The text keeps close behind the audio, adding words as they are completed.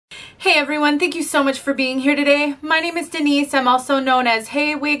Hey everyone, thank you so much for being here today. My name is Denise. I'm also known as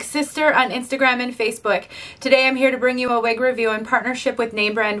Hey Wig Sister on Instagram and Facebook. Today I'm here to bring you a wig review in partnership with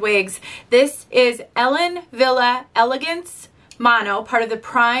Nutbrown wigs. This is Wille Elegance Mono, part of the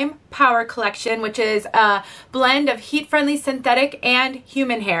Prime Power Collection, which is a blend of heat-friendly synthetic and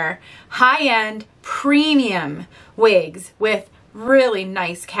human hair. High-end, premium wigs with really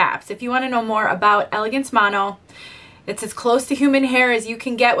nice caps. If you want to know more about Elegance Mono, it's as close to human hair as you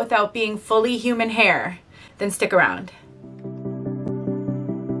can get without being fully human hair. Then stick around.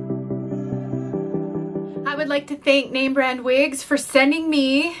 I would like to thank Nutbrown Wigs for sending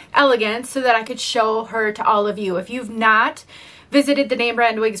me Elegance so that I could show her to all of you. If you've not visited the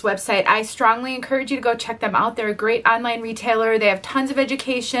Nutbrown Wigs website, I strongly encourage you to go check them out. They're a great online retailer. They have tons of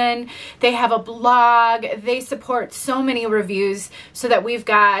education. They have a blog. They support so many reviews so that we've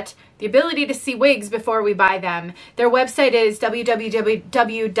got the ability to see wigs before we buy them. Their website is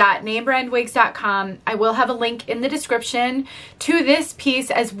www.nutbrownwigs.com. I will have a link in the description to this piece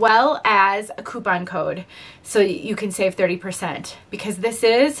as well as a coupon code so you can save 30%, because this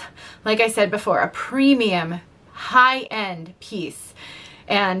is, like I said before, a premium high-end piece,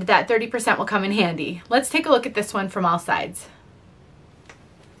 and that 30% will come in handy. Let's take a look at this one from all sides.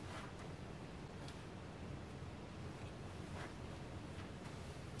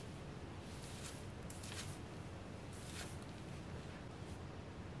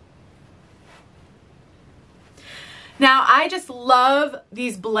 Now, I just love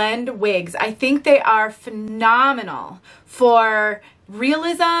these blend wigs. I think they are phenomenal for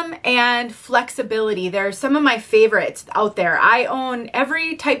realism and flexibility. They're some of my favorites out there. I own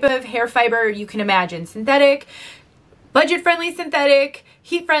every type of hair fiber you can imagine. Synthetic, budget-friendly synthetic,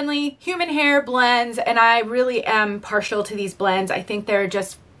 heat-friendly, human hair blends, and I really am partial to these blends. I think they're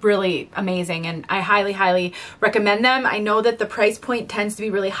just really amazing, and I highly recommend them. I know that the price point tends to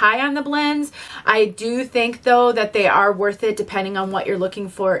be really high on the blends. I do think though that they are worth it depending on what you're looking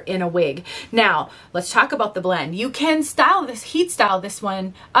for in a wig. Now let's talk about the blend. You can style this, heat style this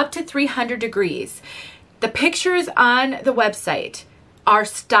one up to 300 degrees. The pictures on the website are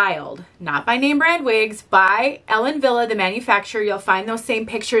styled, not by Nutbrown Wigs, by Wille, the manufacturer. You'll find those same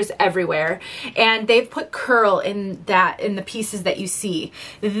pictures everywhere, and they've put curl in the pieces that you see.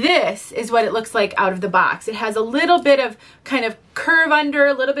 This is what it looks like out of the box. It has a little bit of kind of curve under,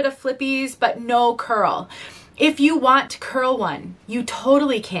 a little bit of flippies, but no curl. If you want to curl one, you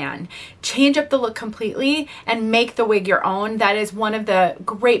totally can. Change up the look completely and make the wig your own. That is one of the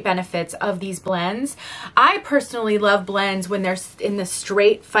great benefits of these blends. I personally love blends when they're in the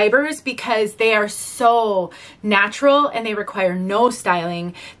straight fibers because they are so natural and they require no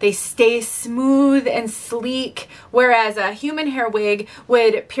styling. They stay smooth and sleek, whereas a human hair wig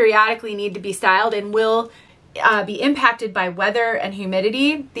would periodically need to be styled and will be impacted by weather and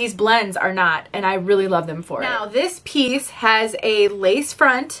humidity. These blends are not, and I really love them for it. Now this piece has a lace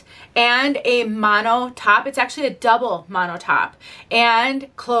front and a mono top. It's actually a double mono top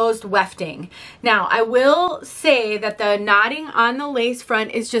and closed wefting. Now I will say that the knotting on the lace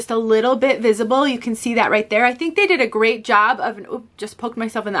front is just a little bit visible. You can see that right there. I think they did a great job of, oops, just poked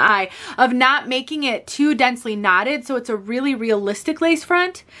myself in the eye, of not making it too densely knotted, so it's a really realistic lace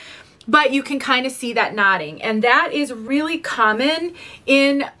front. But you can kind of see that knotting, and that is really common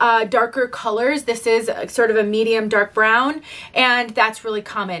in darker colors. This is sort of a medium dark brown, and that's really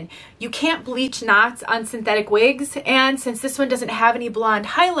common. You can't bleach knots on synthetic wigs, and since this one doesn't have any blonde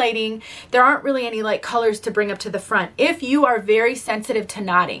highlighting, there aren't really any light colors to bring up to the front. If you are very sensitive to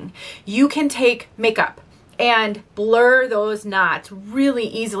knotting, you can take makeup and blur those knots really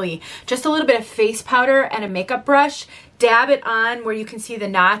easily. Just a little bit of face powder and a makeup brush. Dab it on where you can see the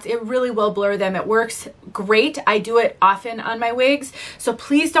knots. It really will blur them. It works great. I do it often on my wigs. So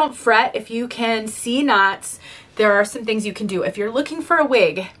please don't fret if you can see knots. There are some things you can do. If you're looking for a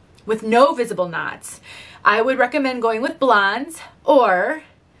wig with no visible knots, I would recommend going with blondes or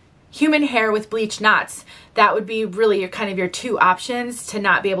human hair with bleached knots. That would be really your two options to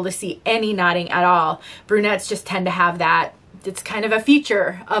not be able to see any knotting at all. Brunettes just tend to have that. It's kind of a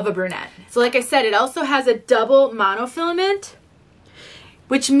feature of a brunette. So like I said, it also has a double monofilament,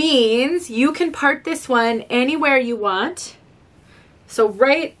 which means you can part this one anywhere you want. So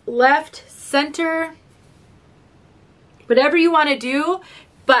right, left, center, whatever you want to do.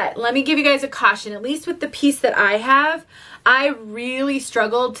 But let me give you guys a caution, at least with the piece that I have, I really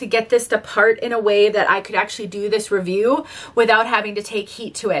struggled to get this to part in a way that I could actually do this review without having to take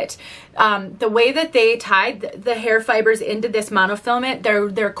heat to it. The way that they tied the hair fibers into this monofilament,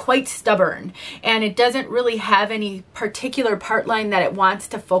 they're quite stubborn, and it doesn't really have any particular part line that it wants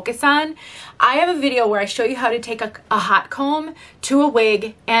to focus on. I have a video where I show you how to take a hot comb to a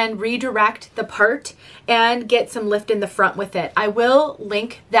wig and redirect the part and get some lift in the front with it. I will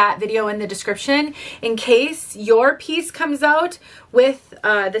link that video in the description in case your piece comes out with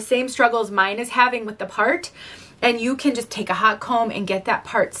the same struggles mine is having with the part, and you can just take a hot comb and get that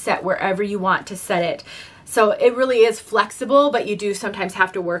part set wherever you want to set it. So it really is flexible, but you do sometimes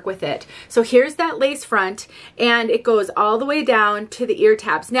have to work with it. So here's that lace front, and it goes all the way down to the ear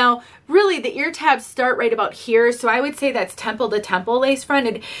tabs. Now, really the ear tabs start right about here, so I would say that's temple to temple lace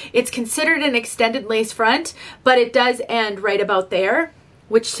front. It's considered an extended lace front, but it does end right about there,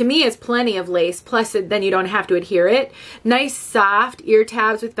 which to me is plenty of lace, plus then you don't have to adhere it. Nice soft ear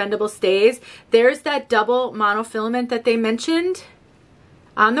tabs with bendable stays. There's that double monofilament that they mentioned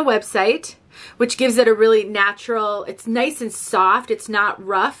on the website, which gives it a really natural, it's nice and soft, it's not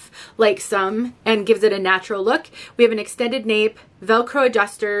rough like some, and gives it a natural look. We have an extended nape, Velcro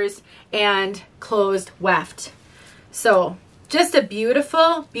adjusters, and closed weft. So just a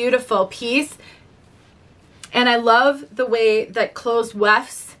beautiful, beautiful piece. And I love the way that closed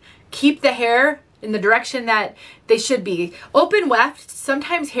wefts keep the hair in the direction that they should be. Open weft,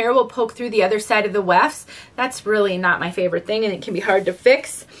 sometimes hair will poke through the other side of the wefts. That's really not my favorite thing, and it can be hard to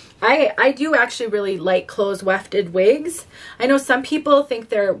fix. I do actually really like closed wefted wigs. I know some people think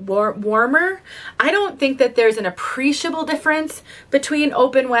they're warmer. I don't think that there's an appreciable difference between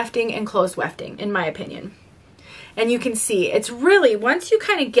open wefting and closed wefting, in my opinion. And you can see it's really, once you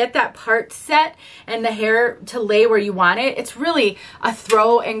kind of get that part set and the hair to lay where you want it, it's really a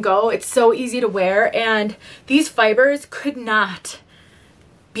throw and go. It's so easy to wear, and these fibers could not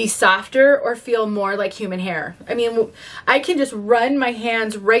be softer or feel more like human hair. I mean, I can just run my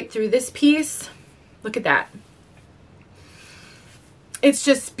hands right through this piece. Look at that. It's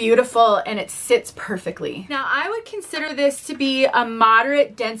just beautiful, and it sits perfectly. Now, I would consider this to be a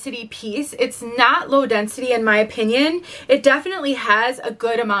moderate density piece. It's not low density in my opinion. It definitely has a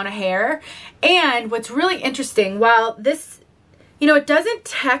good amount of hair. And what's really interesting, while this, you know, it doesn't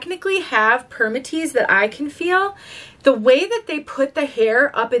technically have permatease that I can feel, the way that they put the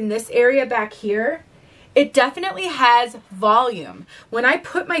hair up in this area back here, it definitely has volume. When I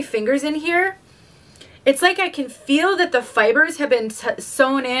put my fingers in here, it's like I can feel that the fibers have been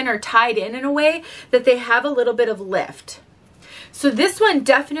sewn in or tied in a way that they have a little bit of lift. So this one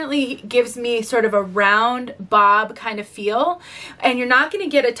definitely gives me sort of a round bob kind of feel, and you're not going to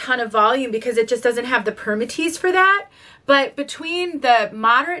get a ton of volume because it just doesn't have the permatease for that. But between the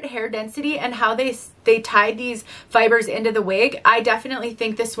moderate hair density and how they tied these fibers into the wig, I definitely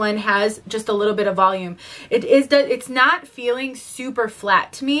think this one has just a little bit of volume. It's not feeling super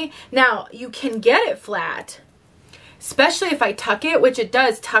flat to me. Now, you can get it flat, especially if I tuck it, which it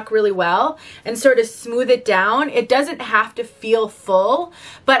does tuck really well, and sort of smooth it down. It doesn't have to feel full,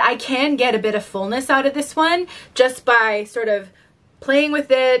 but I can get a bit of fullness out of this one just by sort of playing with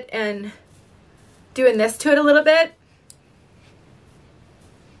it and doing this to it a little bit.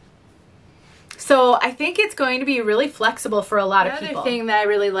 So I think it's going to be really flexible for a lot of people. The other thing that I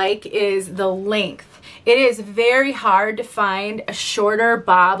really like is the length. It is very hard to find a shorter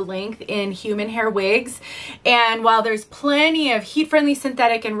bob length in human hair wigs. And while there's plenty of heat-friendly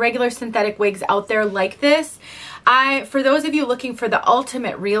synthetic and regular synthetic wigs out there like this, for those of you looking for the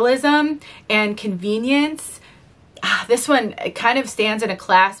ultimate realism and convenience, this one kind of stands in a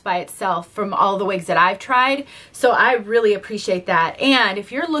class by itself from all the wigs that I've tried. So I really appreciate that. And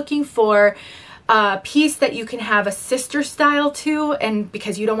if you're looking for a piece that you can have a sister style to, and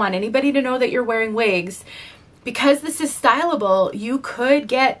because you don't want anybody to know that you're wearing wigs, because this is stylable, you could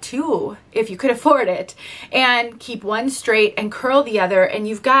get two if you could afford it and keep one straight and curl the other, and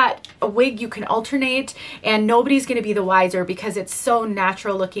you've got a wig you can alternate, and nobody's going to be the wiser because it's so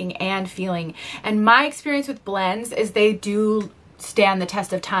natural looking and feeling. And my experience with blends is they do stand the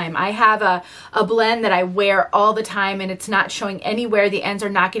test of time. I have a blend that I wear all the time, and it's not showing anywhere. The ends are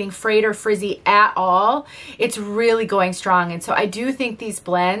not getting frayed or frizzy at all. It's really going strong. And so I do think these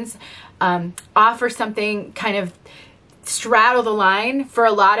blends offer something kind of straddle the line for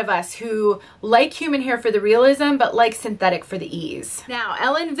a lot of us who like human hair for the realism but like synthetic for the ease. Now,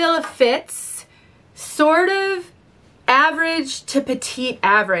 Wille fits sort of average to petite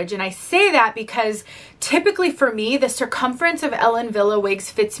average. And I say that because typically for me, the circumference of Ellen Wille wigs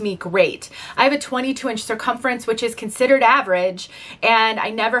fits me great. I have a 22-inch circumference, which is considered average, and I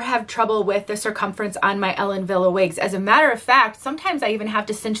never have trouble with the circumference on my Ellen Wille wigs. As a matter of fact, sometimes I even have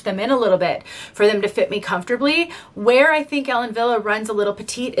to cinch them in a little bit for them to fit me comfortably. Where I think Ellen Wille runs a little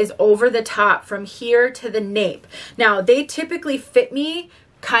petite is over the top from here to the nape. Now, they typically fit me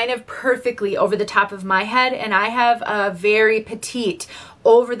kind of perfectly over the top of my head, and I have a very petite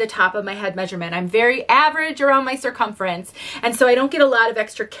over the top of my head measurement. I'm very average around my circumference, and so I don't get a lot of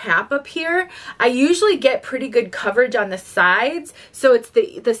extra cap up here. I usually get pretty good coverage on the sides, so it's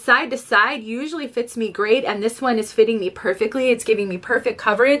the side to side usually fits me great, and this one is fitting me perfectly. It's giving me perfect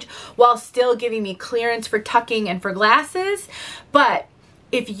coverage while still giving me clearance for tucking and for glasses. But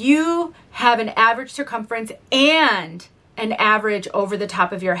if you have an average circumference and an average over the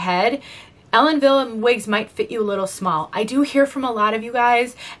top of your head, Ellen Wille wigs might fit you a little small. I do hear from a lot of you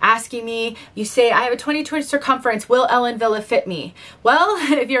guys asking me, you say, I have a 22-inch circumference, will Ellen Wille fit me? Well,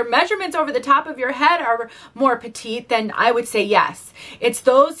 if your measurements over the top of your head are more petite, then I would say yes. It's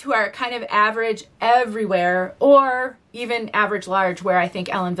those who are kind of average everywhere, or even average large, where I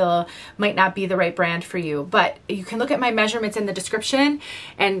think Ellen Wille might not be the right brand for you. But you can look at my measurements in the description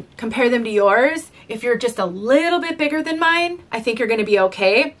and compare them to yours. If you're just a little bit bigger than mine, I think you're gonna be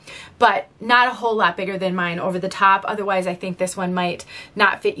okay, but not a whole lot bigger than mine over the top. Otherwise, I think this one might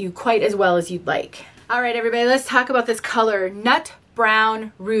not fit you quite as well as you'd like. All right, everybody, let's talk about this color,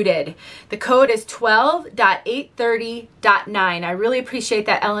 Nutbrown Rooted. The code is 12.830.9. I really appreciate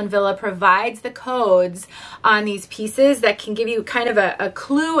that Ellen Wille provides the codes on these pieces that can give you kind of a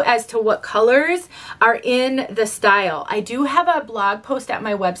clue as to what colors are in the style. I do have a blog post at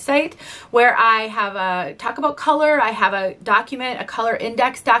my website where I have a talk about color. I have a document, a color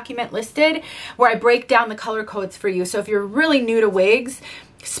index document listed where I break down the color codes for you. So if you're really new to wigs,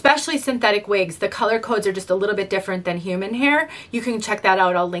 especially synthetic wigs, the color codes are just a little bit different than human hair. You can check that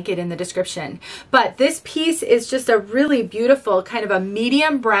out. I'll link it in the description. But this piece is just a really beautiful kind of a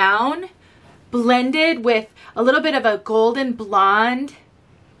medium brown blended with a little bit of a golden blonde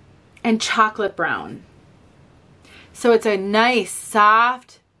and chocolate brown. So it's a nice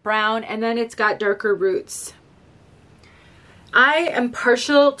soft brown, and then it's got darker roots. I am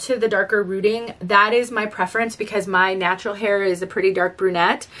partial to the darker rooting. That is my preference because my natural hair is a pretty dark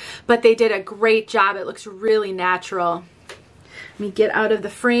brunette, but they did a great job. It looks really natural. Let me get out of the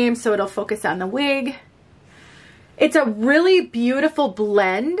frame so it'll focus on the wig. It's a really beautiful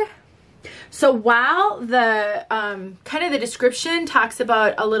blend. So while the kind of the description talks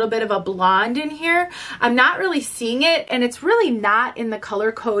about a little bit of a blonde in here, I'm not really seeing it, and it's really not in the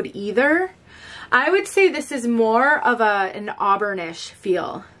color code either. I would say this is more of an auburnish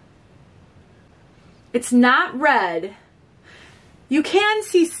feel. It's not red. You can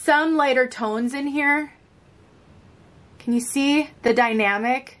see some lighter tones in here. Can you see the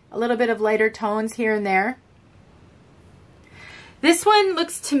dynamic? A little bit of lighter tones here and there. This one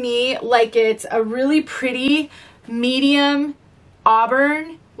looks to me like it's a really pretty medium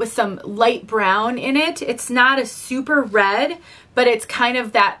auburn with some light brown in it. It's not a super red, but it's kind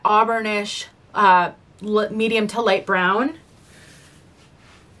of that auburnish medium to light brown.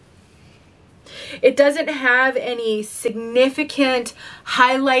 It doesn't have any significant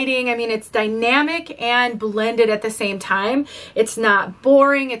highlighting. I mean, it's dynamic and blended at the same time. It's not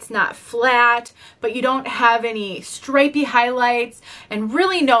boring, it's not flat, but you don't have any stripy highlights and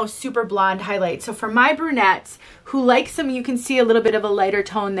really no super blonde highlights. So for my brunettes who like some, you can see a little bit of a lighter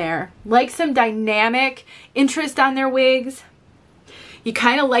tone there, like some dynamic interest on their wigs, you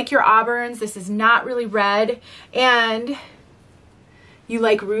kind of like your auburns, this is not really red, and you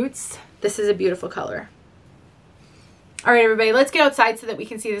like roots, this is a beautiful color. All right, everybody, let's get outside so that we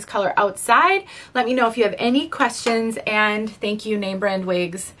can see this color outside. Let me know if you have any questions, and thank you, Name Brand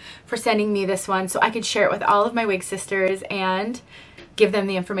Wigs, for sending me this one so I could share it with all of my wig sisters and give them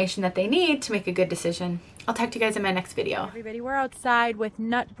the information that they need to make a good decision. I'll talk to you guys in my next video. Everybody, we're outside with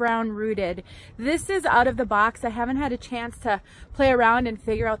Nutbrown Rooted. This is out of the box. I haven't had a chance to play around and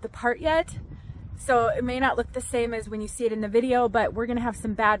figure out the part yet, so it may not look the same as when you see it in the video, but we're gonna have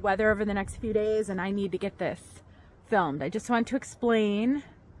some bad weather over the next few days and I need to get this filmed. I just want to explain.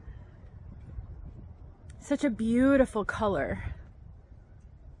 Such a beautiful color.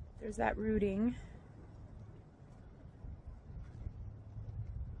 There's that rooting.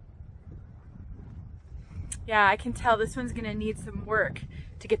 Yeah, I can tell this one's gonna need some work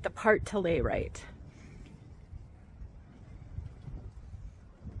to get the part to lay right.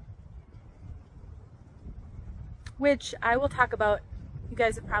 Which I will talk about, you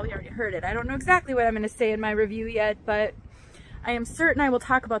guys have probably already heard it. I don't know exactly what I'm going to say in my review yet, but I am certain I will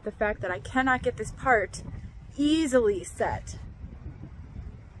talk about the fact that I cannot get this part easily set.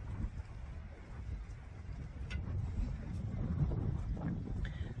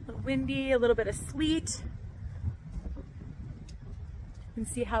 A little windy, a little bit of sleet. You can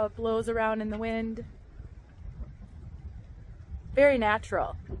see how it blows around in the wind. Very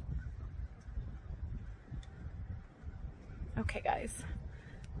natural. Okay guys,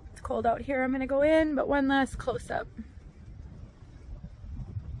 it's cold out here. I'm gonna go in, but one last close-up.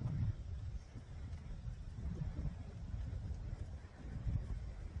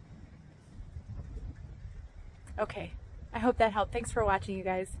 Okay, I hope that helped. Thanks for watching, you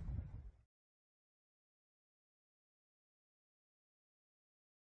guys.